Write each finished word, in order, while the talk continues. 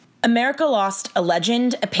America lost a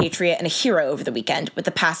legend, a patriot, and a hero over the weekend with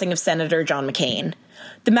the passing of Senator John McCain.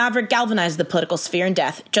 The maverick galvanized the political sphere in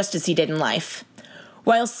death, just as he did in life.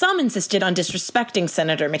 While some insisted on disrespecting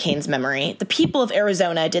Senator McCain's memory, the people of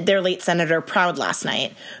Arizona did their late senator proud last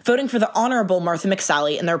night, voting for the Honorable Martha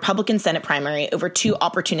McSally in the Republican Senate primary over two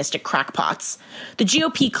opportunistic crackpots. The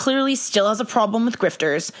GOP clearly still has a problem with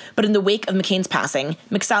grifters, but in the wake of McCain's passing,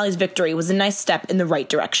 McSally's victory was a nice step in the right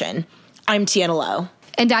direction. I'm Tiana Lowe.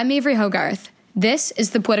 And I'm Avery Hogarth. This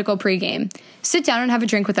is the Political Pregame. Sit down and have a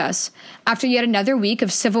drink with us. After yet another week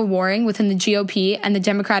of civil warring within the GOP and the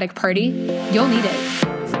Democratic Party, you'll need it.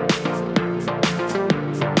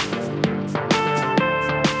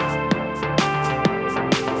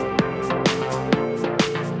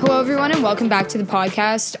 Hello, everyone, and welcome back to the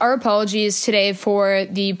podcast. Our apologies today for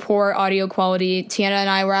the poor audio quality. Tiana and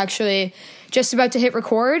I were actually just about to hit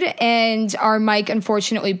record, and our mic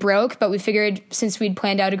unfortunately broke, but we figured since we'd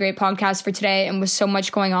planned out a great podcast for today and with so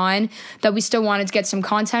much going on that we still wanted to get some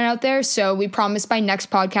content out there, so we promised by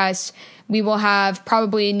next podcast we will have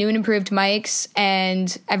probably new and improved mics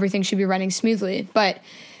and everything should be running smoothly. But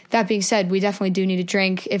that being said, we definitely do need a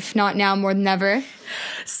drink, if not now, more than ever.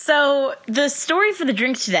 So the story for the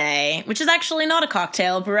drink today, which is actually not a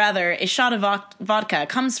cocktail, but rather a shot of vodka,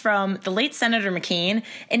 comes from the late Senator McCain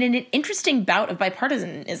and in an interesting bout of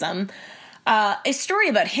bipartisanism, a story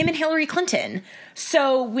about him and Hillary Clinton.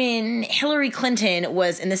 So when Hillary Clinton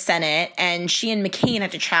was in the Senate and she and McCain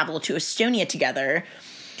had to travel to Estonia together,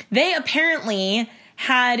 they apparently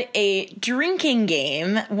had a drinking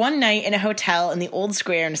game one night in a hotel in the Old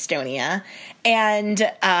Square in Estonia,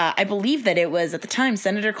 and I believe that it was, at the time,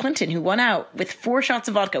 Senator Clinton who won out with 4 shots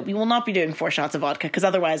of vodka. We will not be doing 4 shots of vodka, because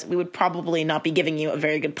otherwise we would probably not be giving you a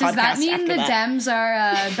very good podcast. Does that mean the Dems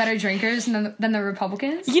are better drinkers than the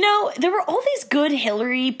Republicans? You know, there were all these good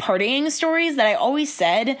Hillary partying stories that I always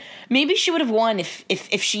said maybe she would have won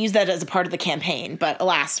if she used that as a part of the campaign, but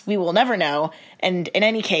alas, we will never know. And in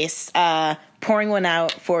any case, pouring one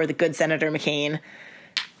out for the good Senator McCain.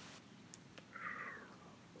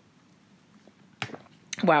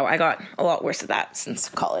 Wow, I got a lot worse at that since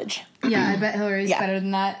college. Yeah, I bet Hillary's better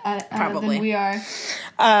than that probably than we are.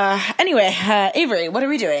 Anyway, Avery, what are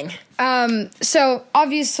we doing? So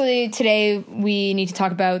obviously today we need to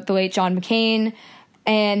talk about the late John McCain,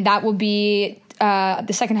 and that will be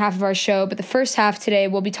the second half of our show. But the first half today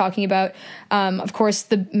we'll be talking about, of course,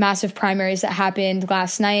 the massive primaries that happened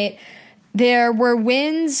last night. There were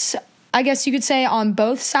wins, I guess you could say, on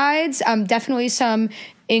both sides. Definitely some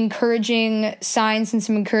encouraging signs and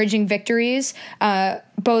some encouraging victories,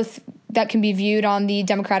 both that can be viewed on the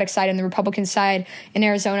Democratic side and the Republican side. In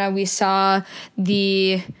Arizona, we saw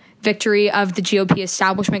the victory of the GOP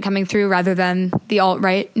establishment coming through rather than the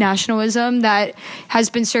alt-right nationalism that has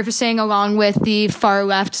been surfacing along with the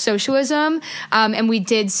far-left socialism. And we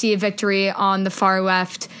did see a victory on the far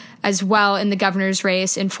left as well in the governor's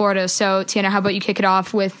race in Florida. So, Tiana, how about you kick it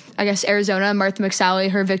off with, I guess, Arizona, Martha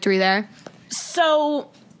McSally, her victory there?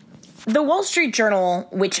 So the Wall Street Journal,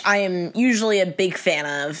 which I am usually a big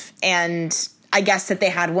fan of, and I guess that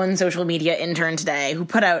they had one social media intern today who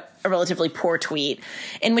put out a relatively poor tweet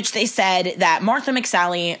in which they said that Martha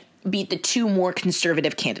McSally beat the 2 more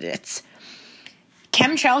conservative candidates,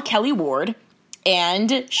 Chemtrail Kelly Ward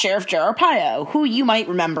and Sheriff Joe Arpaio, who you might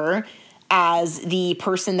remember as the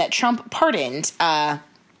person that Trump pardoned.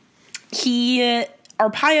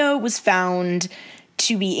 Arpaio was found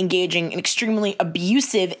to be engaging in extremely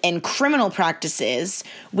abusive and criminal practices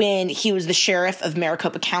when he was the sheriff of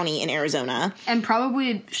Maricopa County in Arizona. And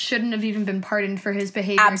probably shouldn't have even been pardoned for his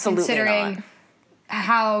behavior, Absolutely considering not.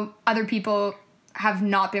 How other people have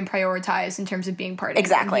not been prioritized in terms of being pardoned.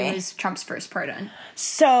 Exactly. He was Trump's first pardon.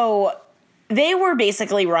 So they were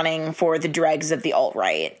basically running for the dregs of the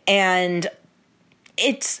alt-right, and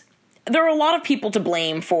there are a lot of people to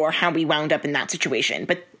blame for how we wound up in that situation,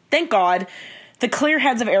 but thank God the clear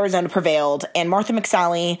heads of Arizona prevailed, and Martha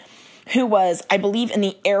McSally, who was, I believe, in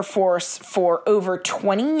the Air Force for over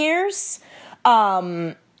 20 years.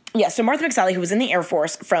 So Martha McSally, who was in the Air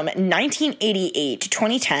Force from 1988 to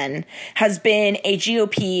 2010, has been a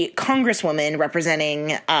GOP congresswoman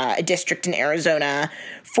representing a district in Arizona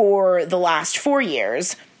for the last 4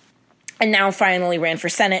 years, and now finally ran for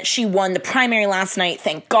Senate. She won the primary last night,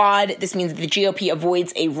 thank God. This means that the GOP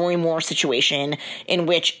avoids a Roy Moore situation in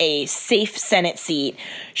which a safe Senate seat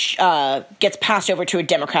gets passed over to a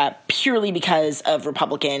Democrat purely because of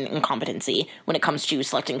Republican incompetency when it comes to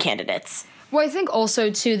selecting candidates. Well, I think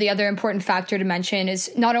also, too, the other important factor to mention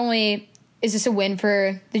is not only is this a win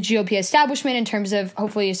for the GOP establishment in terms of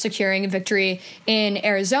hopefully securing a victory in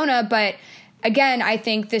Arizona, but again, I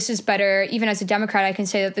think this is better. Even as a Democrat, I can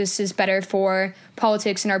say that this is better for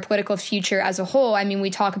politics and our political future as a whole. I mean, we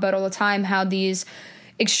talk about all the time how these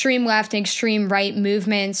extreme left and extreme right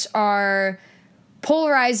movements are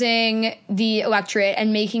polarizing the electorate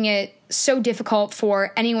and making it so difficult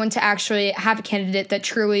for anyone to actually have a candidate that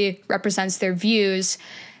truly represents their views.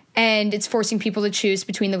 And it's forcing people to choose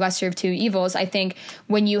between the lesser of two evils. I think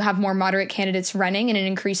when you have more moderate candidates running in an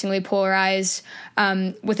increasingly polarized,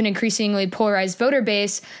 with an increasingly polarized voter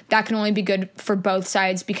base, that can only be good for both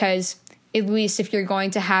sides, because at least if you're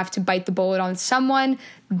going to have to bite the bullet on someone,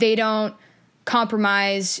 they don't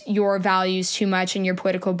compromise your values too much and your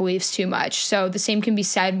political beliefs too much. So the same can be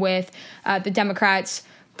said with the Democrats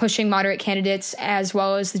pushing moderate candidates, as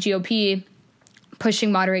well as the GOP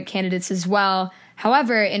pushing moderate candidates as well.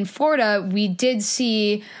 However, in Florida, we did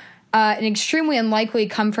see an extremely unlikely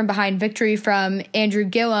come-from-behind victory from Andrew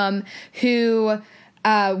Gillum, who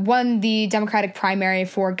won the Democratic primary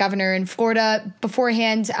for governor in Florida.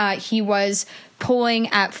 Beforehand, he was polling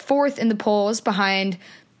at fourth in the polls behind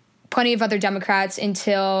plenty of other Democrats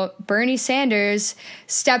until Bernie Sanders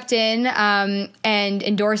stepped in and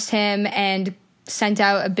endorsed him and sent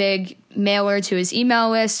out a big mailer to his email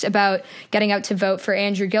list about getting out to vote for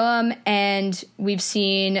Andrew Gillum. And we've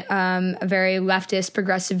seen a very leftist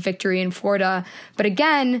progressive victory in Florida. But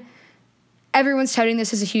again, everyone's touting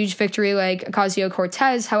this as a huge victory like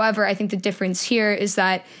Ocasio-Cortez. However, I think the difference here is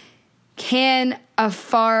that can a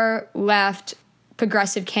far left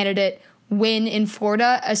progressive candidate win in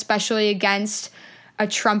Florida, especially against a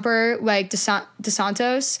Trumper like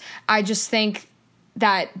DeSantis? I just think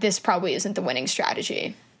that this probably isn't the winning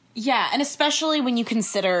strategy. Yeah, and especially when you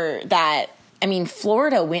consider that, I mean,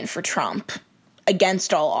 Florida went for Trump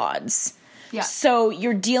against all odds. Yeah. So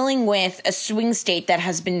you're dealing with a swing state that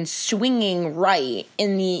has been swinging right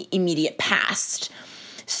in the immediate past.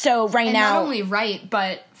 So right now... not only right,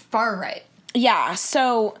 but far right. Yeah,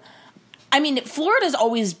 so... I mean, Florida's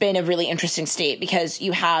always been a really interesting state because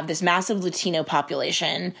you have this massive Latino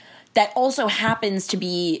population that also happens to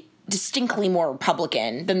be distinctly more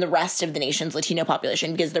Republican than the rest of the nation's Latino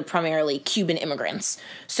population because they're primarily Cuban immigrants.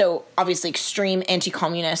 So obviously extreme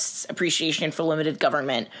anti-communists, appreciation for limited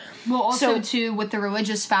government. Well, also too with the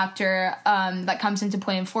religious factor that comes into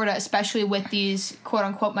play in Florida, especially with these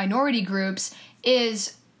quote-unquote minority groups,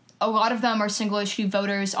 is a lot of them are single-issue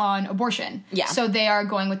voters on abortion. Yeah. So they are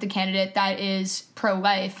going with the candidate that is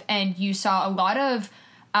pro-life. And you saw a lot of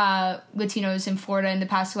Latinos in Florida in the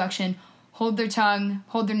past election hold their tongue,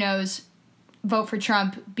 hold their nose, vote for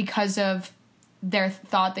Trump because of their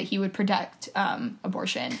thought that he would protect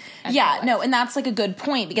abortion. Yeah, no, and that's like a good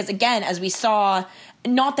point because, again, as we saw,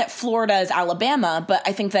 not that Florida is Alabama, but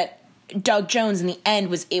I think that Doug Jones in the end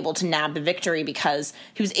was able to nab the victory because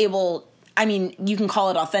he was able... I mean, you can call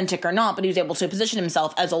it authentic or not, but he was able to position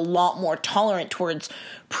himself as a lot more tolerant towards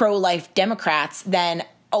pro-life Democrats than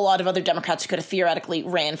a lot of other Democrats who could have theoretically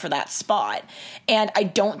ran for that spot. And I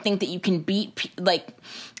don't think that you can beat,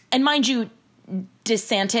 and mind you,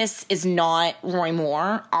 DeSantis is not Roy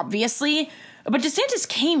Moore, obviously, but DeSantis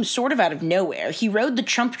came sort of out of nowhere. He rode the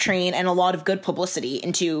Trump train and a lot of good publicity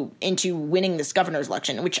into winning this governor's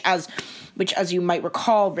election, which as you might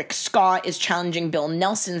recall, Rick Scott is challenging Bill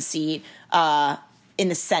Nelson's seat in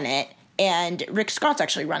the Senate, and Rick Scott's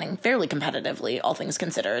actually running fairly competitively, all things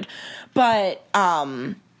considered. But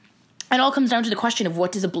it all comes down to the question of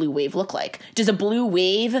what does a blue wave look like? Does a blue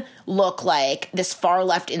wave look like this far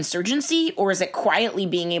left insurgency, or is it quietly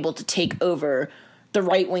being able to take over the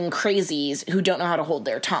right-wing crazies who don't know how to hold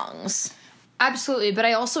their tongues? Absolutely, but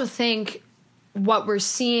I also think what we're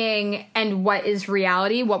seeing and what is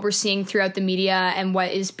reality, what we're seeing throughout the media and what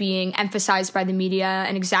is being emphasized by the media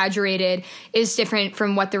and exaggerated is different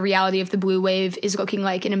from what the reality of the blue wave is looking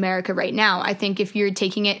like in America right now. I think if you're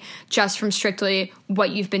taking it just from strictly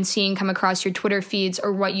what you've been seeing come across your Twitter feeds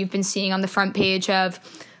or what you've been seeing on the front page of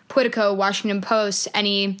Politico, Washington Post,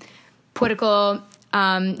 any political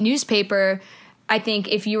newspaper, I think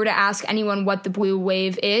if you were to ask anyone what the blue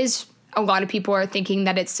wave is, a lot of people are thinking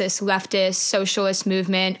that it's this leftist socialist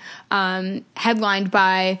movement headlined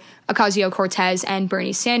by Ocasio-Cortez and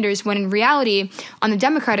Bernie Sanders, when in reality, on the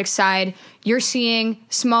Democratic side, you're seeing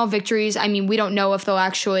small victories. I mean, we don't know if they'll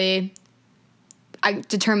actually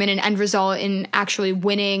determine an end result in actually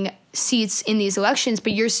winning seats in these elections,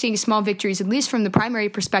 but you're seeing small victories, at least from the primary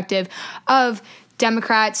perspective, of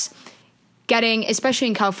Democrats getting, especially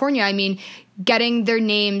in California, I mean, getting their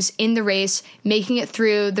names in the race, making it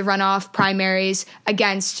through the runoff primaries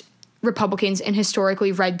against Republicans in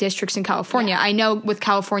historically red districts in California. Yeah. I know with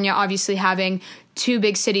California obviously having two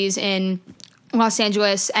big cities in Los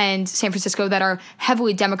Angeles and San Francisco that are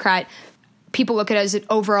heavily Democrat, people look at it as an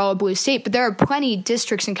overall blue state, but there are plenty of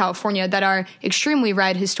districts in California that are extremely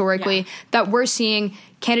red historically that we're seeing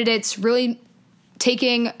candidates really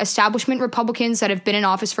taking establishment Republicans that have been in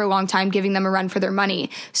office for a long time, giving them a run for their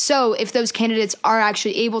money. So if those candidates are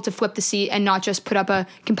actually able to flip the seat and not just put up a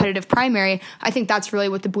competitive primary, I think that's really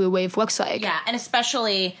what the blue wave looks like. Yeah, and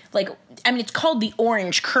especially, it's called the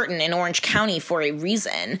Orange Curtain in Orange County for a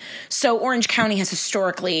reason. So Orange County has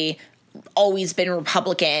historically always been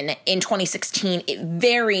Republican. In 2016, it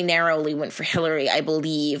very narrowly went for Hillary, I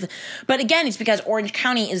believe. But again, it's because Orange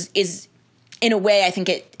County is in a way, I think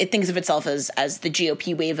it thinks of itself as the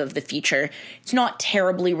GOP wave of the future. It's not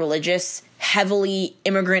terribly religious, heavily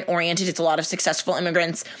immigrant-oriented. It's a lot of successful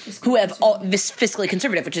immigrants who have fiscally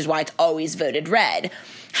conservative, which is why it's always voted red.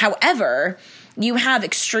 However, you have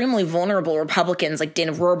extremely vulnerable Republicans like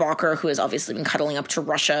Dana Rohrabacher, who has obviously been cuddling up to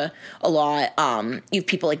Russia a lot. You have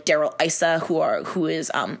people like Darrell Issa, who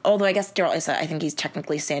is although I guess Darrell Issa, I think he's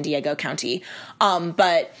technically San Diego County.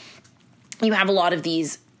 But you have a lot of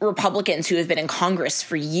these Republicans who have been in Congress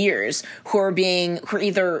for years who are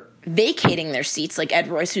either vacating their seats, like Ed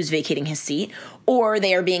Royce, who's vacating his seat, or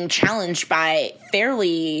they are being challenged by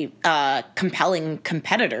fairly compelling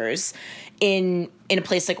competitors in a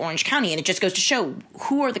place like Orange County. And it just goes to show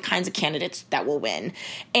who are the kinds of candidates that will win.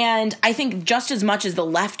 And I think just as much as the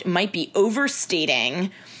left might be overstating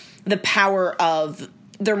the power of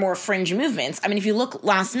their more fringe movements. I mean, if you look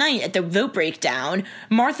last night at the vote breakdown,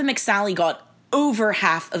 Martha McSally got over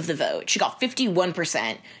half of the vote. She got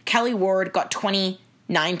 51%. Kelly Ward got 29%,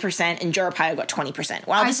 and Joe Arpaio got 20%.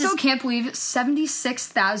 Wow, I still can't believe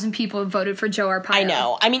 76,000 people have voted for Joe Arpaio. I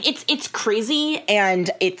know. I mean, it's crazy, and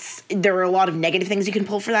there are a lot of negative things you can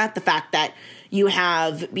pull for that. The fact that you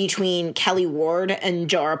have between Kelly Ward and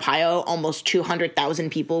Joe Arpaio almost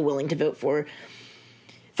 200,000 people willing to vote for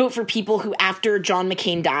people who, after John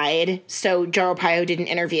McCain died, so Joe Arpaio did an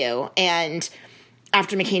interview, and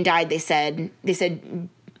after McCain died, they said,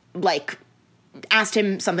 asked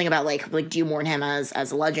him something about do you mourn him as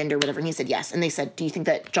a legend or whatever? And he said yes. And they said, do you think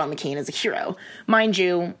that John McCain is a hero? Mind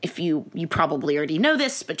you, if you probably already know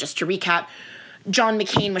this, but just to recap, John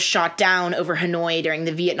McCain was shot down over Hanoi during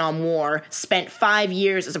the Vietnam War, spent 5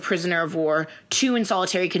 years as a prisoner of war, 2 in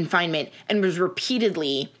solitary confinement, and was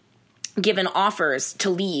repeatedly given offers to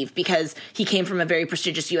leave because he came from a very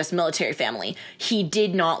prestigious U.S. military family. He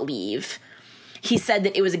did not leave. He said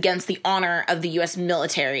that it was against the honor of the U.S.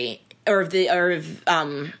 military, I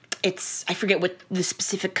forget what the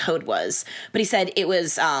specific code was, but he said it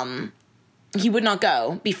was, he would not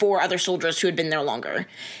go before other soldiers who had been there longer.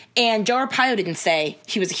 And Joe Arpaio didn't say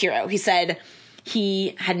he was a hero. He said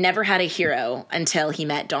he had never had a hero until he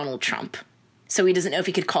met Donald Trump. So he doesn't know if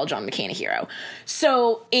he could call John McCain a hero.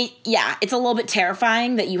 So, it's a little bit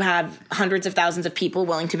terrifying that you have hundreds of thousands of people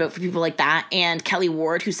willing to vote for people like that. And Kelly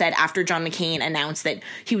Ward, who said after John McCain announced that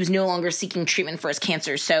he was no longer seeking treatment for his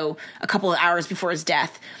cancer, so a couple of hours before his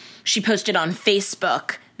death, she posted on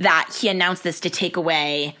Facebook that he announced this to take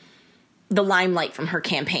away the limelight from her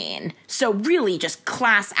campaign. So really just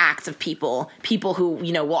class acts of people who,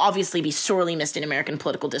 will obviously be sorely missed in American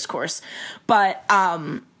political discourse. But,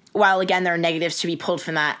 while, again, there are negatives to be pulled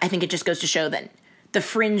from that, I think it just goes to show that the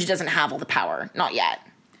fringe doesn't have all the power. Not yet.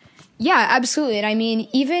 Yeah, absolutely. And I mean,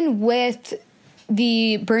 even with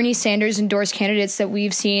the Bernie Sanders endorsed candidates that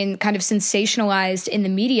we've seen kind of sensationalized in the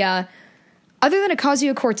media, other than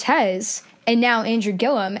Ocasio-Cortez and now Andrew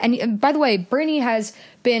Gillum, and by the way, Bernie has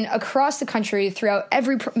been across the country throughout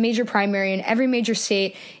every major primary in every major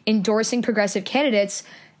state endorsing progressive candidates,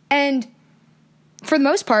 and for the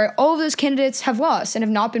most part, all of those candidates have lost and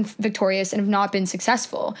have not been victorious and have not been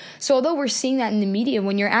successful. So although we're seeing that in the media,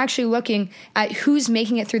 when you're actually looking at who's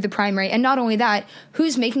making it through the primary, and not only that,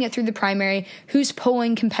 who's making it through the primary, who's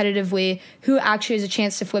polling competitively, who actually has a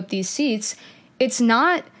chance to flip these seats, it's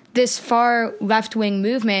not this far left-wing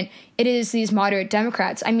movement. It is these moderate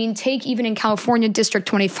Democrats. I mean, take even in California, District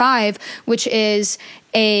 25, which is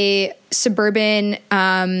a suburban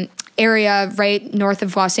area right north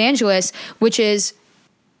of Los Angeles, which is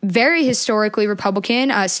very historically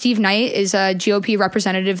Republican. Steve Knight is a GOP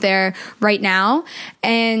representative there right now,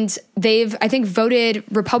 and they've, I think, voted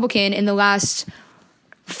Republican in the last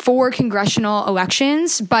 4 congressional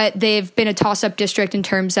elections, but they've been a toss-up district in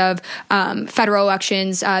terms of federal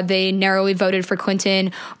elections. They narrowly voted for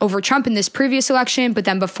Clinton over Trump in this previous election, but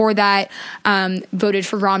then before that, voted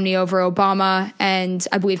for Romney over Obama, and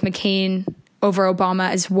I believe McCain over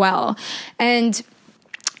Obama as well. And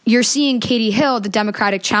you're seeing Katie Hill, the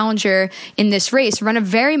Democratic challenger in this race, run a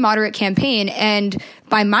very moderate campaign. And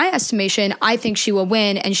by my estimation, I think she will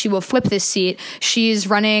win and she will flip this seat. She's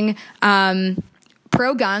running per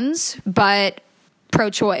pro-guns, but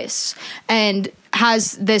pro-choice, and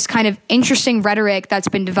has this kind of interesting rhetoric that's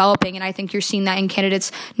been developing. And I think you're seeing that in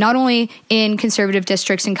candidates, not only in conservative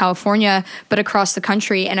districts in California, but across the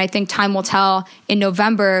country. And I think time will tell in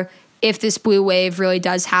November if this blue wave really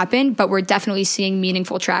does happen, but we're definitely seeing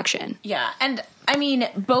meaningful traction. Yeah. And I mean,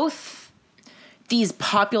 both these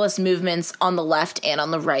populist movements on the left and on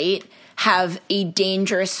the right have a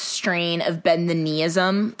dangerous strain of bend the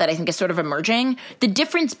kneeism that I think is sort of emerging. The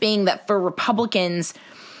difference being that for Republicans,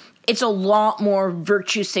 it's a lot more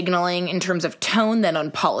virtue signaling in terms of tone than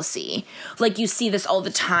on policy. Like, you see this all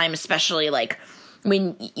the time, especially like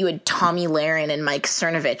when you had Tommy Lahren and Mike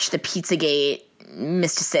Cernovich, the Pizzagate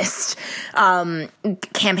mysticist,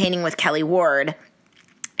 campaigning with Kelly Ward.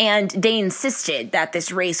 And they insisted that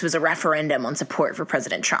this race was a referendum on support for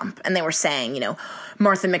President Trump. And they were saying,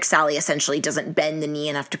 Martha McSally essentially doesn't bend the knee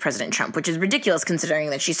enough to President Trump, which is ridiculous considering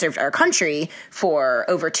that she served our country for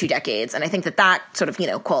over 2 decades. And I think that sort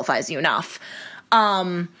of, qualifies you enough.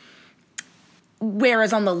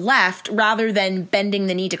 Whereas on the left, rather than bending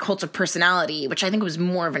the knee to cults of personality, which I think was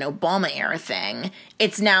more of an Obama-era thing,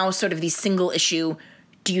 it's now sort of the single issue,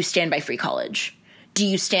 do you stand by free college? Do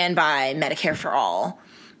you stand by Medicare for all?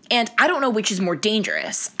 And I don't know which is more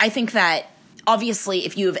dangerous. I think that, obviously,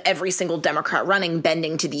 if you have every single Democrat running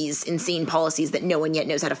bending to these insane policies that no one yet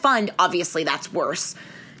knows how to fund, obviously that's worse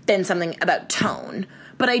than something about tone.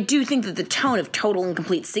 But I do think that the tone of total and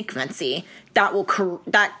complete sycophancy,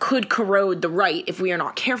 that could corrode the right if we are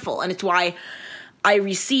not careful. And it's why I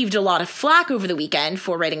received a lot of flack over the weekend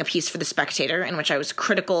for writing a piece for The Spectator in which I was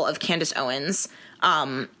critical of Candace Owens,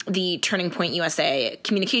 the Turning Point USA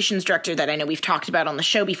communications director that I know we've talked about on the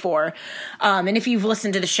show before. And if you've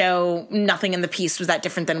listened to the show, nothing in the piece was that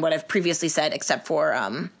different than what I've previously said, except for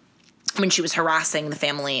when she was harassing the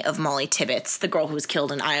family of Molly Tibbetts, the girl who was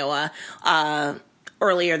killed in Iowa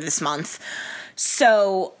earlier this month.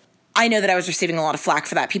 So I know that I was receiving a lot of flack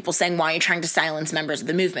for that. People saying, why are you trying to silence members of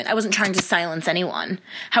the movement? I wasn't trying to silence anyone.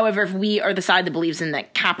 However, if we are the side that believes in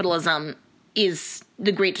that capitalism is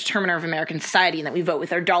the great determiner of American society and that we vote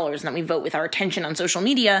with our dollars and that we vote with our attention on social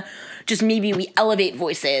media, just maybe we elevate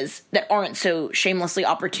voices that aren't so shamelessly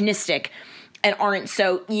opportunistic and aren't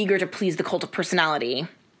so eager to please the cult of personality.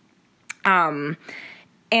 And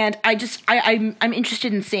I'm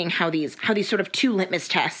interested in seeing how these sort of two litmus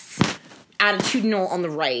tests, attitudinal on the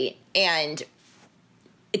right and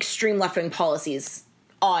extreme left-wing policies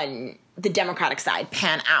on the Democratic side,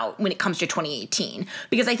 pan out when it comes to 2018.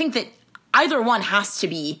 Because I think that either one has to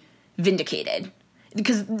be vindicated,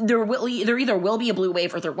 because there either will be a blue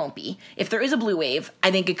wave or there won't be. If there is a blue wave, I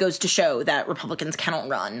think it goes to show that Republicans cannot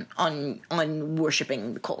run on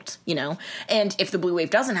worshiping the cult, And if the blue wave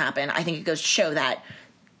doesn't happen, I think it goes to show that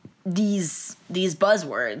these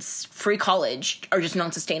buzzwords, free college, are just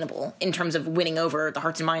not sustainable in terms of winning over the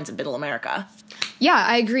hearts and minds of middle America. Yeah,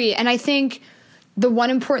 I agree. And I think the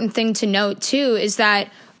one important thing to note, too, is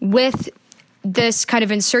that with this kind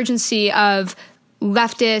of insurgency of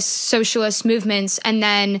leftist, socialist movements and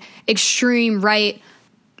then extreme right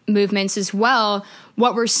movements as well,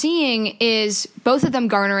 what we're seeing is both of them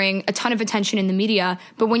garnering a ton of attention in the media.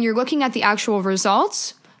 But when you're looking at the actual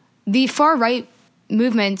results, the far right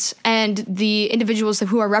movements and the individuals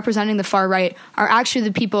who are representing the far right are actually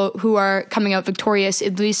the people who are coming out victorious,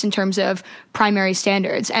 at least in terms of primary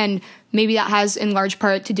standards. And maybe that has in large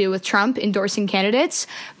part to do with Trump endorsing candidates,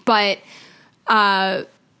 but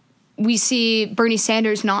we see Bernie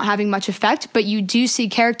Sanders not having much effect, but you do see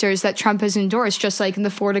characters that Trump has endorsed, just like in the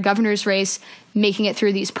Florida governor's race, making it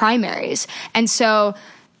through these primaries. And so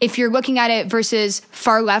if you're looking at it versus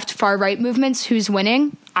far left, far right movements, who's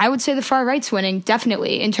winning? I would say the far right's winning,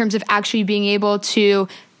 definitely, in terms of actually being able to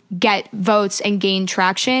get votes and gain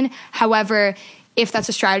traction. However, if that's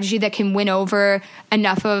a strategy that can win over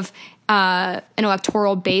enough of an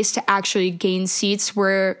electoral base to actually gain seats,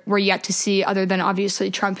 we're yet to see, other than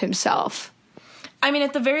obviously Trump himself. I mean,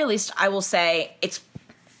 at the very least, I will say it's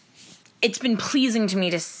been pleasing to me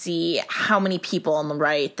to see how many people on the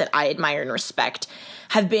right that I admire and respect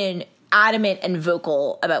have been adamant and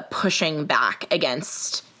vocal about pushing back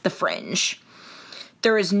against the fringe.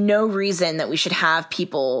 There is no reason that we should have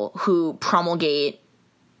people who promulgate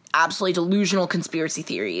absolutely delusional conspiracy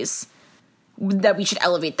theories, that we should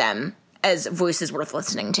elevate them as voices worth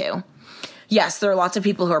listening to. Yes, there are lots of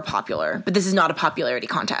people who are popular, but this is not a popularity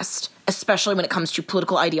contest, especially when it comes to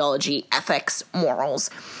political ideology, ethics,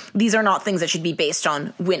 morals. These are not things that should be based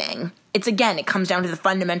on winning. It comes down to the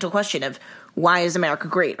fundamental question of, why is America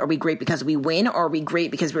great? Are we great because we win, or are we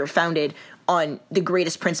great because we were founded on the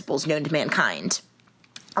greatest principles known to mankind?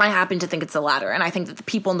 I happen to think it's the latter, and I think that the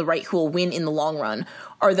people on the right who will win in the long run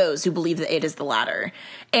are those who believe that it is the latter.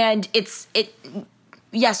 And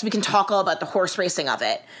yes, we can talk all about the horse racing of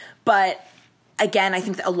it, but again, I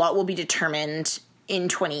think that a lot will be determined in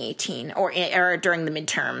 2018 or during the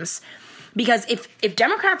midterms. Because if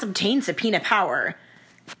Democrats obtain subpoena power,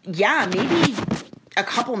 yeah, maybe a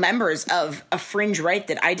couple members of a fringe right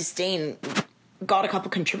that I disdain got a couple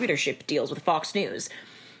contributorship deals with Fox News.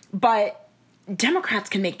 But Democrats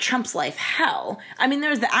can make Trump's life hell. I mean,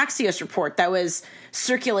 there's the Axios report that was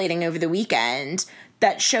circulating over the weekend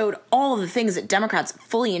that showed all of the things that Democrats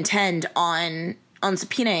fully intend on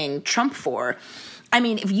subpoenaing Trump for. I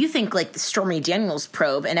mean, if you think like the Stormy Daniels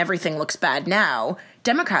probe and everything looks bad now,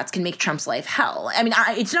 Democrats can make Trump's life hell. I mean,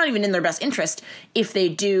 it's not even in their best interest if they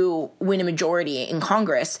do win a majority in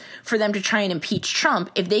Congress for them to try and impeach Trump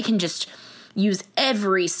if they can just use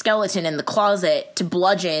every skeleton in the closet to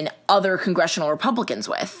bludgeon other congressional Republicans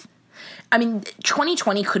with. I mean,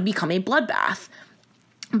 2020 could become a bloodbath.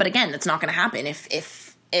 But again, that's not going to happen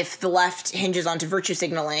if the left hinges onto virtue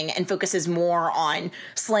signaling and focuses more on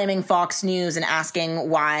slamming Fox News and asking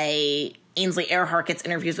why Ainsley Earhart gets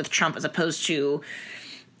interviews with Trump as opposed to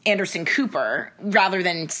Anderson Cooper, rather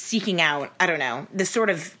than seeking out, I don't know, the sort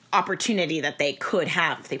of opportunity that they could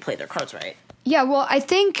have if they play their cards right. Yeah, well, I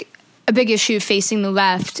think a big issue facing the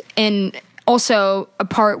left, and also a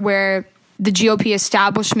part where the GOP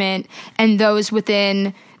establishment and those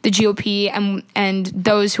within the GOP and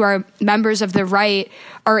those who are members of the right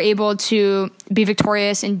are able to be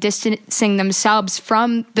victorious in distancing themselves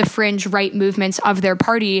from the fringe right movements of their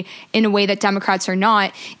party in a way that Democrats are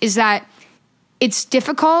not, is that it's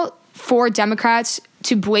difficult for Democrats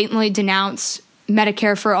to blatantly denounce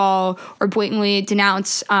Medicare for all or blatantly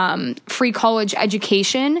denounce free college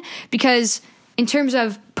education, because in terms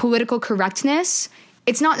of political correctness,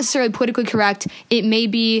 it's not necessarily politically correct. It may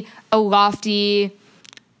be a lofty,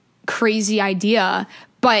 crazy idea,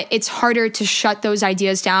 but it's harder to shut those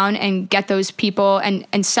ideas down and get those people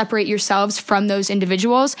and separate yourselves from those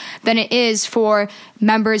individuals than it is for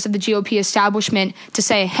members of the GOP establishment to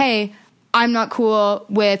say, hey, I'm not cool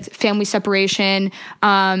with family separation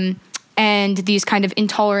and these kind of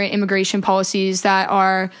intolerant immigration policies that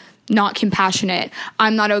are not compassionate.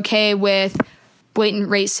 I'm not okay with blatant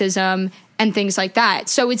racism and things like that.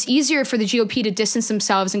 So it's easier for the GOP to distance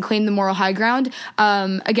themselves and claim the moral high ground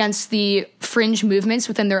against the fringe movements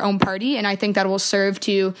within their own party. And I think that will serve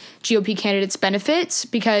to GOP candidates' benefits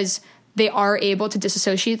because they are able to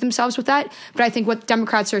disassociate themselves with that. But I think what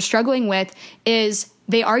Democrats are struggling with is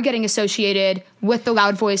they are getting associated with the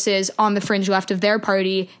loud voices on the fringe left of their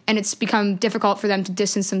party, and it's become difficult for them to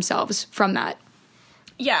distance themselves from that.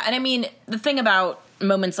 Yeah, and I mean, the thing about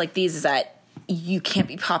moments like these is that you can't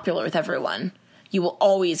be popular with everyone. You will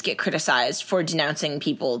always get criticized for denouncing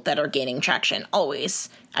people that are gaining traction. Always.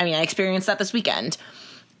 I mean, I experienced that this weekend.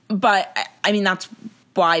 But, I mean, that's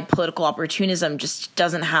why political opportunism just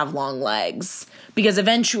doesn't have long legs. Because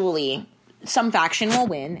eventually, some faction will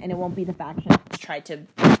win, and it won't be the faction that's tried to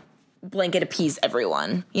blanket appease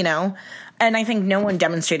everyone, you know? And I think no one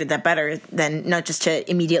demonstrated that better than not just to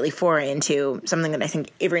immediately foray into something that I think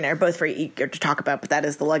Avery and I are both very eager to talk about, but that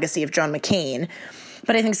is the legacy of John McCain.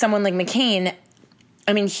 But I think someone like McCain,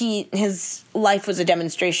 I mean, his life was a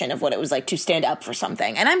demonstration of what it was like to stand up for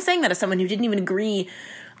something. And I'm saying that as someone who didn't even agree.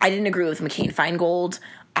 I didn't agree with McCain-Feingold.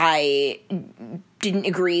 I didn't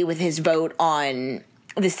agree with his vote on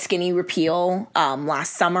the skinny repeal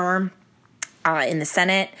last summer in the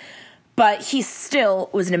Senate. But he still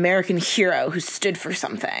was an American hero who stood for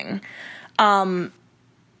something. Avery,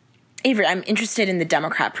 I'm interested in the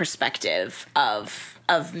Democrat perspective of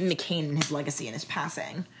McCain and his legacy and his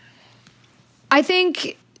passing. I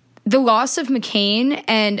think the loss of McCain,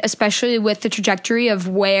 and especially with the trajectory of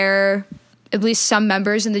where at least some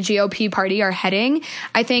members in the GOP party are heading,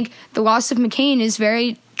 I think the loss of McCain is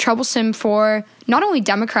very troublesome for not only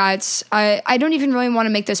Democrats. I don't even really want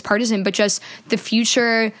to make this partisan, but just the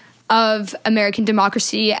future of American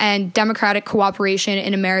democracy and democratic cooperation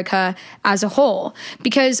in America as a whole.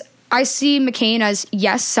 Because I see McCain as,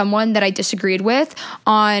 yes, someone that I disagreed with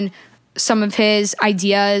on some of his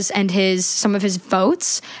ideas and some of his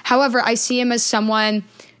votes. However, I see him as someone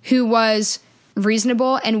who was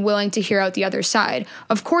reasonable and willing to hear out the other side.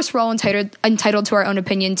 Of course, we're all entitled to our own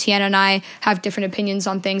opinion. Tiana and I have different opinions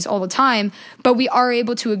on things all the time, but we are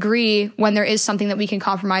able to agree when there is something that we can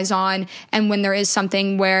compromise on, and when there is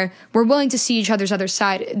something where we're willing to see the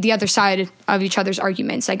other side of each other's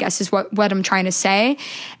arguments, I guess is what I'm trying to say.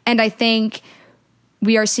 And I think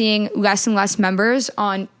we are seeing less and less members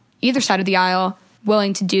on either side of the aisle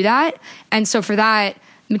willing to do that. And so for that,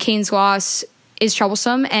 McCain's loss is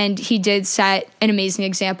troublesome, and he did set an amazing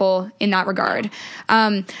example in that regard.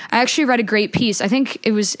 I actually read a great piece, I think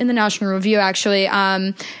it was in the National Review actually,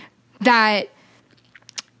 that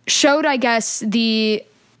showed, I guess, the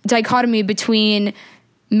dichotomy between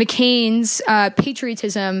McCain's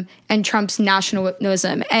patriotism and Trump's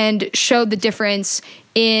nationalism, and showed the difference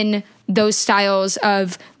in those styles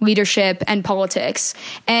of leadership and politics.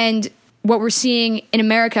 And what we're seeing in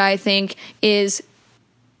America, I think, is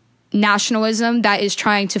nationalism that is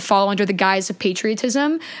trying to fall under the guise of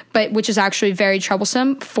patriotism, but which is actually very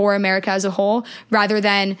troublesome for America as a whole, rather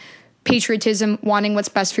than patriotism, wanting what's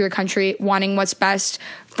best for your country, wanting what's best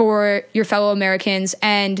for your fellow Americans,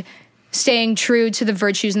 and staying true to the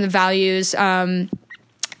virtues and the values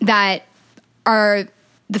that are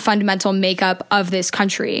the fundamental makeup of this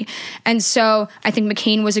country. And so I think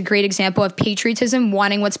McCain was a great example of patriotism,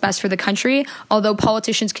 wanting what's best for the country. Although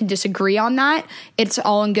politicians can disagree on that, it's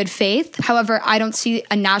all in good faith. However, I don't see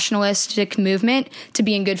a nationalistic movement to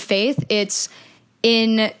be in good faith. It's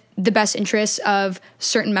in the best interests of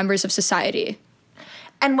certain members of society.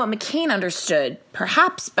 And what McCain understood,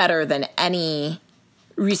 perhaps better than any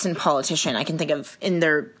recent politician I can think of in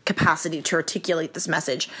their capacity to articulate this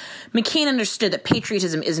message, McCain understood that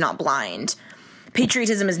patriotism is not blind.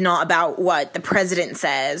 Patriotism is not about what the president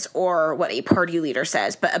says or what a party leader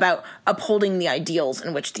says, but about upholding the ideals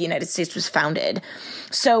in which the United States was founded.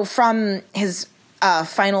 So from his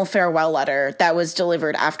final farewell letter that was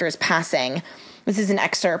delivered after his passing, this is an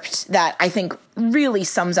excerpt that I think really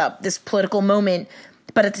sums up this political moment,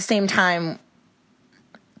 but at the same time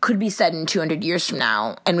could be said in 200 years from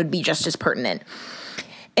now and would be just as pertinent.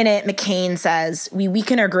 In it, McCain says, "We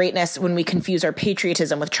weaken our greatness when we confuse our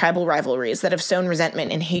patriotism with tribal rivalries that have sown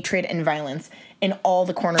resentment and hatred and violence in all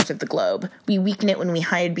the corners of the globe. We weaken it when we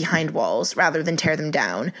hide behind walls rather than tear them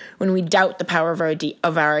down, when we doubt the power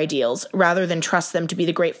of our ideals rather than trust them to be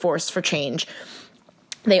the great force for change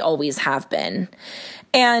they always have been."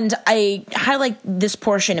 And I highlight this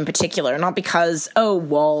portion in particular, not because, oh,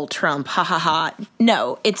 wall, Trump, ha ha ha.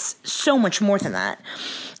 No, it's so much more than that.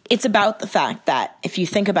 It's about the fact that if you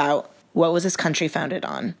think about what was this country founded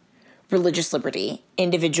on, religious liberty,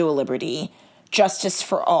 individual liberty, justice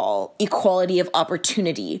for all, equality of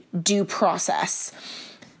opportunity, due process,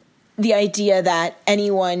 the idea that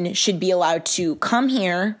anyone should be allowed to come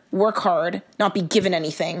here, work hard, not be given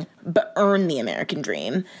anything, but earn the American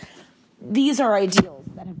dream. These are ideals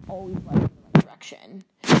that have always led in the right direction.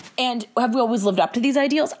 And have we always lived up to these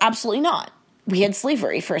ideals? Absolutely not. We had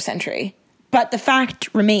slavery for a century. But the fact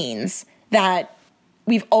remains that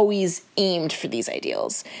we've always aimed for these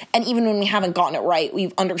ideals. And even when we haven't gotten it right,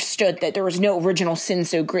 we've understood that there was no original sin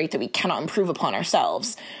so great that we cannot improve upon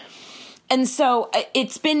ourselves. And so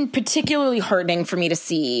it's been particularly heartening for me to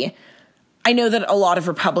see. I know that a lot of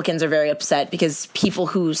Republicans are very upset because people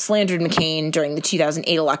who slandered McCain during the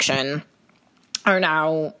 2008 election are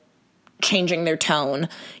now changing their tone.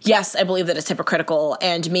 Yes, I believe that it's hypocritical,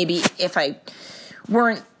 and maybe if I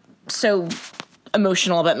weren't so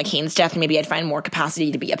emotional about McCain's death, maybe I'd find more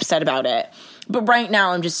capacity to be upset about it. But right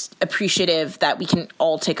now, I'm just appreciative that we can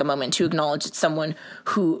all take a moment to acknowledge that someone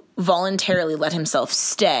who voluntarily let himself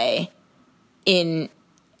stay in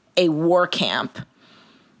a war camp,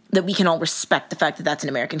 that we can all respect the fact that that's an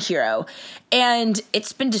American hero. And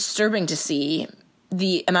it's been disturbing to see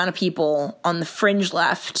the amount of people on the fringe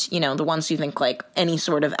left, you know, the ones who think like any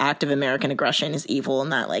sort of act of American aggression is evil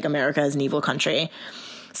and that like America is an evil country.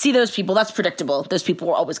 See those people, that's predictable. Those people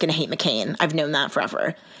were always going to hate McCain. I've known that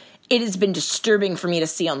forever. It has been disturbing for me to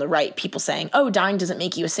see on the right people saying, oh, dying doesn't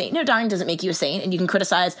make you a saint. No, dying doesn't make you a saint. And you can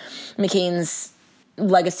criticize McCain's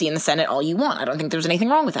legacy in the Senate all you want. I don't think there's anything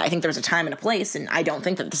wrong with that. I think there's a time and a place, and I don't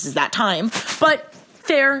think that this is that time. But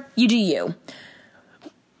fair, you do you.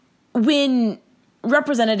 When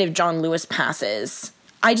Representative John Lewis passes,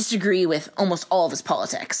 I disagree with almost all of his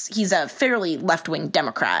politics. He's a fairly left-wing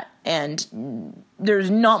Democrat, and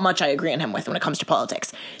there's not much I agree on him with when it comes to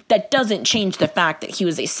politics. That doesn't change the fact that he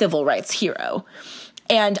was a civil rights hero.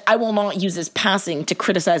 And I will not use his passing to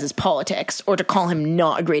criticize his politics or to call him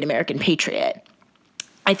not a great American patriot.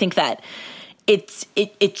 I think that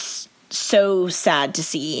it's so sad to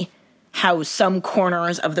see how some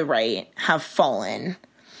corners of the right have fallen.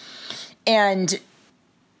 And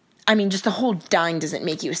I mean, just the whole dying doesn't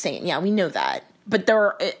make you a saint. Yeah, we know that. But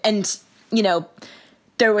there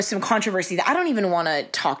was some controversy that I don't even want to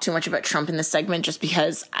talk too much about Trump in this segment, just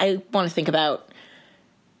because I want to think about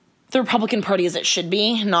the Republican Party as it should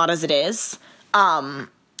be, not as it is.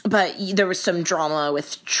 But there was some drama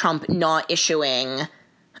with Trump not issuing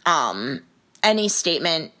any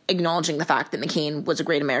statement acknowledging the fact that McCain was a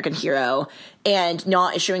great American hero, and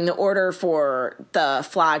not issuing the order for the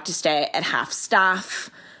flag to stay at half-staff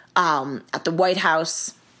at the White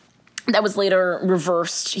House. That was later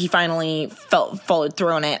reversed. He finally followed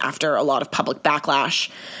through on it after a lot of public backlash.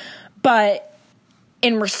 But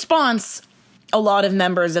in response, a lot of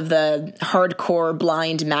members of the hardcore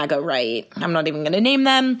blind MAGA right, I'm not even going to name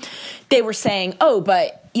them, they were saying, oh,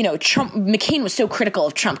 but, you know, McCain was so critical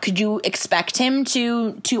of Trump. Could you expect him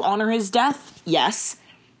to honor his death? Yes.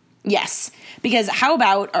 Yes. Because how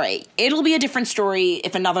about, all right, it'll be a different story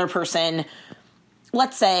if another person,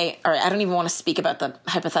 let's say, all right, I don't even want to speak about the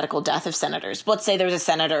hypothetical death of senators, but let's say there's a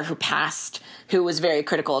senator who passed who was very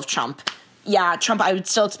critical of Trump. Yeah, Trump, I would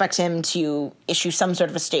still expect him to issue some sort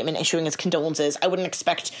of a statement issuing his condolences. I wouldn't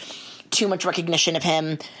expect too much recognition of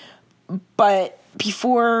him. But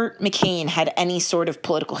before McCain had any sort of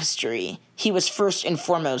political history, he was first and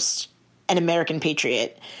foremost an American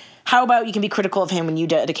patriot. How about you can be critical of him when you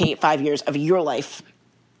dedicate 5 years of your life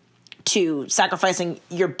to sacrificing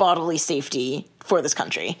your bodily safety for this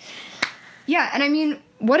country? Yeah, and I mean,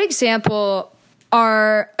 what example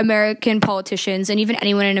are American politicians, and even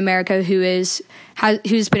anyone in America who's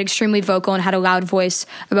been extremely vocal and had a loud voice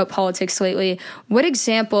about politics lately, what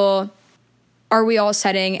example are we all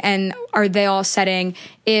setting, and are they all setting,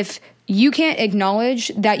 if you can't acknowledge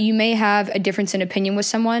that you may have a difference in opinion with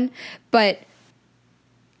someone, but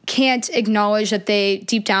can't acknowledge that they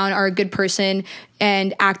deep down are a good person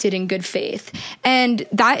and acted in good faith? And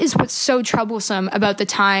that is what's so troublesome about the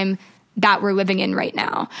time that we're living in right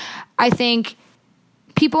now. I think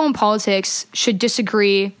people in politics should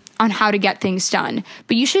disagree on how to get things done,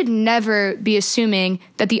 but you should never be assuming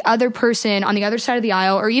that the other person on the other side of the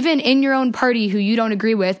aisle, or even in your own party who you don't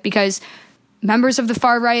agree with, because members of the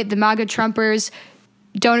far right, the MAGA Trumpers,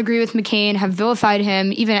 don't agree with McCain, have vilified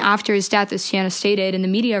him even after his death, as Tiana stated in the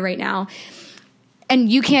media right now.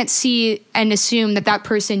 And you can't see and assume that that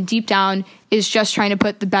person deep down is just trying to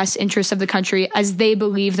put the best interests of the country as they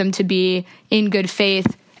believe them to be in good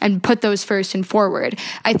faith and put those first and forward.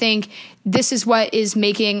 I think this is what is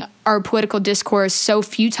making our political discourse so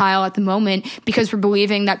futile at the moment, because we're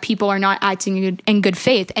believing that people are not acting in good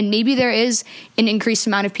faith. And maybe there is an increased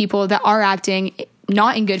amount of people that are acting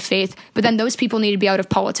not in good faith, but then those people need to be out of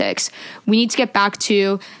politics. We need to get back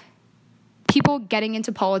to people getting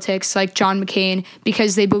into politics like John McCain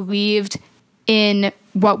because they believed in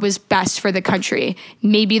what was best for the country.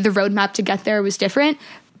 Maybe the roadmap to get there was different,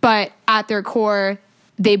 but at their core,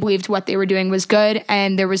 they believed what they were doing was good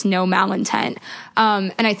and there was no malintent.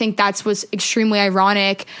 And I think that's what's extremely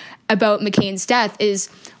ironic about McCain's death, is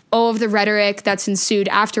all of the rhetoric that's ensued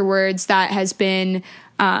afterwards that has been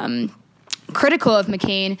critical of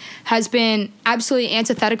McCain has been absolutely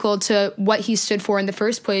antithetical to what he stood for in the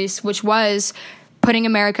first place, which was putting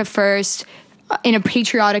America first in a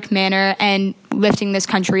patriotic manner and lifting this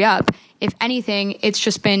country up. If anything, it's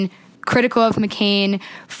just been critical of McCain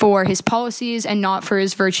for his policies and not for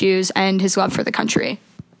his virtues and his love for the country.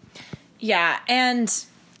 Yeah, and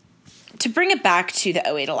to bring it back to the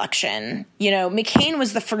 2008 election, you know, McCain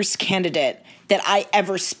was the first candidate that I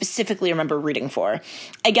ever specifically remember rooting for.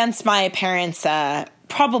 Against my parents'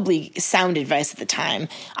 probably sound advice at the time,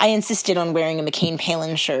 I insisted on wearing a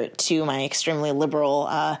McCain-Palin shirt to my extremely liberal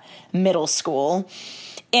middle school.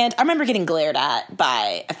 And I remember getting glared at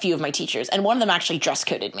by a few of my teachers, and one of them actually dress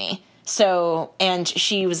coded me. So, and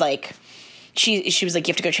she was like, she was like,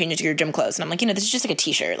 you have to go change into your gym clothes. And I'm like, you know, this is just like a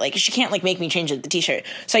t-shirt. Like, she can't like make me change the t-shirt.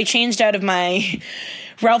 So I changed out of my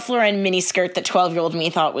Ralph Lauren mini skirt that 12-year-old me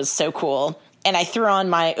thought was so cool. And I threw on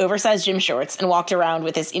my oversized gym shorts and walked around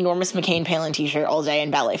with this enormous McCain-Palin t-shirt all day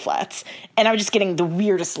in ballet flats. And I was just getting the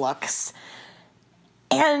weirdest looks.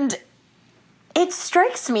 And it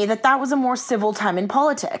strikes me that that was a more civil time in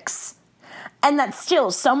politics. And that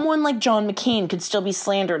still, someone like John McCain could still be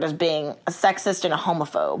slandered as being a sexist and a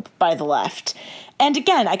homophobe by the left. And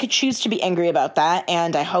again, I could choose to be angry about that,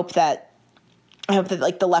 and I hope that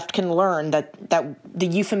like the left can learn that the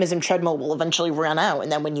euphemism treadmill will eventually run out,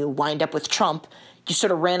 and then when you wind up with Trump, you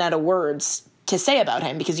sort of ran out of words to say about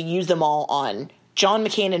him because you used them all on John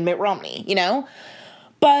McCain and Mitt Romney, you know?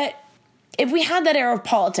 But if we had that era of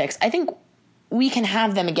politics, I think we can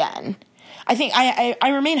have them again. I think I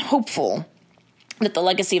remain hopeful that the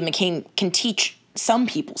legacy of McCain can teach some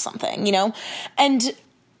people something, you know? And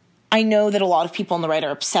I know that a lot of people on the right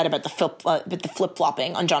are upset about the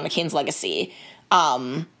flip-flopping on John McCain's legacy.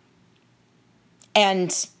 And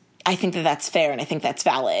I think that that's fair, and I think that's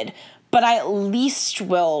valid. But I at least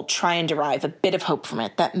will try and derive a bit of hope from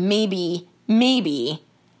it, that maybe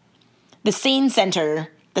the sane center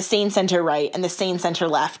right, and the sane center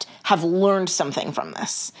left have learned something from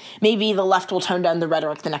this. Maybe the left will tone down the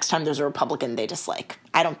rhetoric the next time there's a Republican they dislike.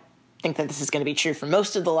 I don't think that this is going to be true for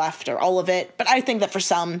most of the left or all of it, but I think that for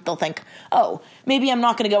some, they'll think, oh, maybe I'm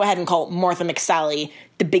not going to go ahead and call Martha McSally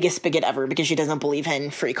the biggest bigot ever because she doesn't believe in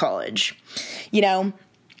free college, you know?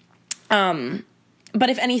 But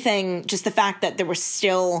if anything, just the fact that there was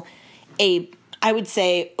still I would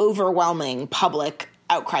say, overwhelming public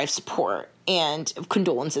outcry of support and of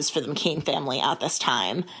condolences for the McCain family at this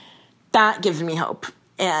time, that gives me hope.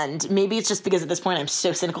 And maybe it's just because at this point I'm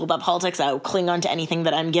so cynical about politics, I'll cling on to anything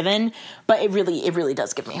that I'm given, but it really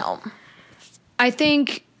does give me hope. I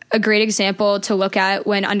think a great example to look at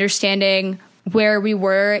when understanding where we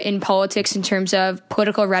were in politics in terms of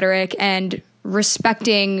political rhetoric and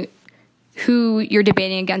respecting who you're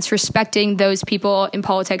debating against, respecting those people in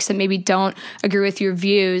politics that maybe don't agree with your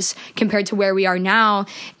views compared to where we are now,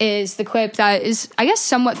 is the clip that is, I guess,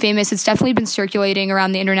 somewhat famous. It's definitely been circulating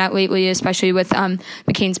around the internet lately, especially with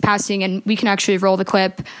McCain's passing, and we can actually roll the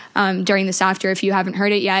clip during this after if you haven't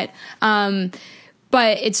heard it yet.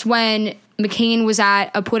 But it's when McCain was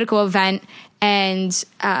at a political event and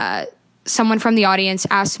someone from the audience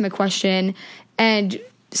asked him a question and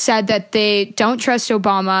said that they don't trust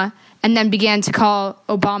Obama, and then began to call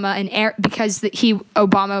Obama an Arab because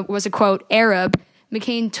Obama was a, quote, Arab.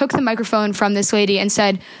 McCain took the microphone from this lady and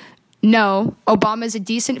said, no, Obama's a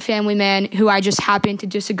decent family man who I just happen to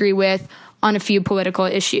disagree with on a few political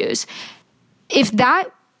issues. If that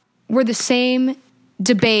were the same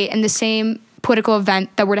debate and the same political event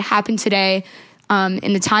that were to happen today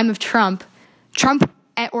in the time of Trump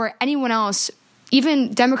or anyone else,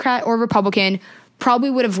 even Democrat or Republican,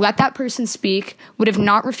 probably would have let that person speak, would have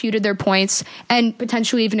not refuted their points, and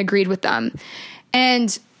potentially even agreed with them.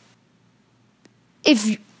 And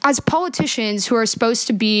if, as politicians who are supposed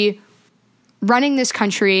to be running this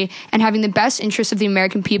country and having the best interests of the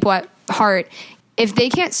American people at heart, if they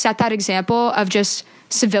can't set that example of just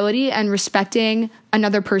civility and respecting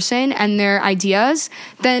another person and their ideas,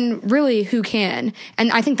 then really who can?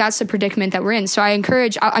 And I think that's the predicament that we're in. So I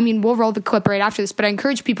encourage, we'll roll the clip right after this, but I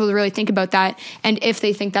encourage people to really think about that and if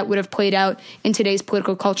they think that would have played out in today's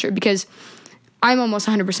political culture, because I'm almost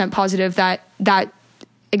 100% positive that that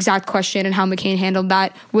exact question and how McCain handled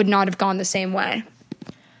that would not have gone the same way.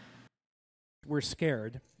 We're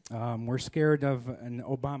scared. We're scared of an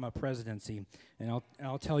Obama presidency, and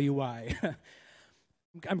I'll tell you why.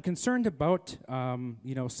 I'm concerned about,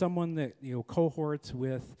 someone that, cohorts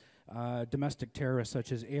with domestic terrorists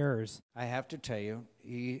such as Ayers. I have to tell you,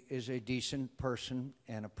 he is a decent person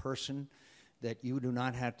and a person that you do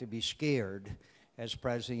not have to be scared as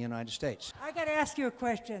President of the United States. I got to ask you a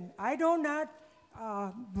question. I do not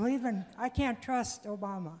I can't trust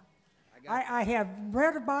Obama. I have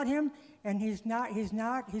read about him, and he's an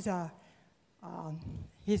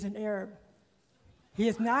Arab. He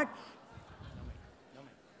is not.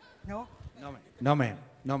 No? No, ma'am.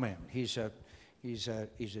 He's a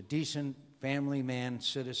decent family man,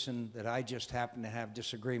 citizen that I just happen to have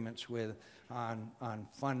disagreements with on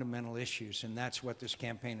fundamental issues, and that's what this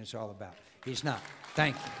campaign is all about. He's not.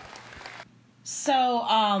 Thank you. So,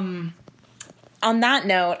 on that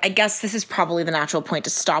note, I guess this is probably the natural point to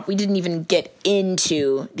stop. We didn't even get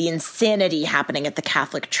into the insanity happening at the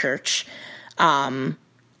Catholic Church.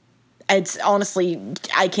 It's honestly,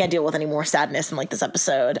 I can't deal with any more sadness in this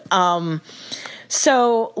episode.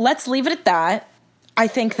 So let's leave it at that. I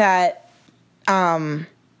think that, I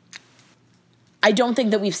don't think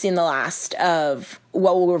that we've seen the last of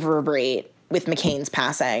what will reverberate with McCain's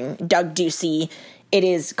passing. Doug Ducey, it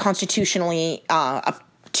is constitutionally up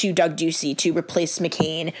to Doug Ducey to replace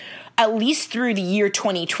McCain at least through the year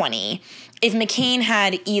 2020. If McCain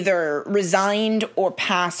had either resigned or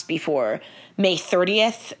passed before May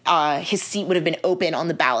 30th, his seat would have been open on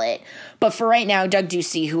the ballot. But for right now, Doug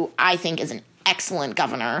Ducey, who I think is an excellent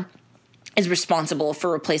governor, is responsible for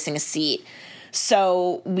replacing a seat.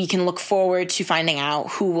 So we can look forward to finding out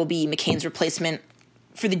who will be McCain's replacement.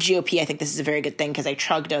 For the GOP, I think this is a very good thing because I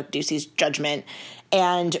trust Doug Ducey's judgment.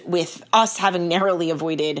 And with us having narrowly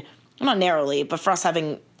avoided, not narrowly, but for us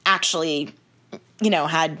having actually,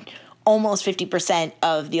 had almost 50%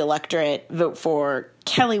 of the electorate vote for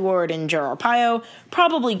Kelly Ward and Joe Arpaio,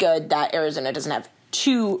 probably good that Arizona doesn't have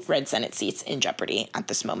 2 red Senate seats in jeopardy at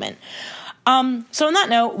this moment. So on that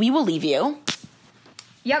note, we will leave you.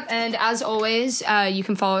 Yep, and as always, you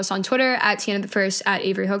can follow us on Twitter at Tiana the First, at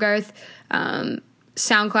Avery Hogarth,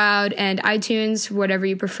 SoundCloud and iTunes, whatever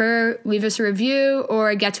you prefer. Leave us a review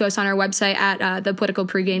or get to us on our website at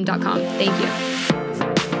thepoliticalpregame.com. Thank you.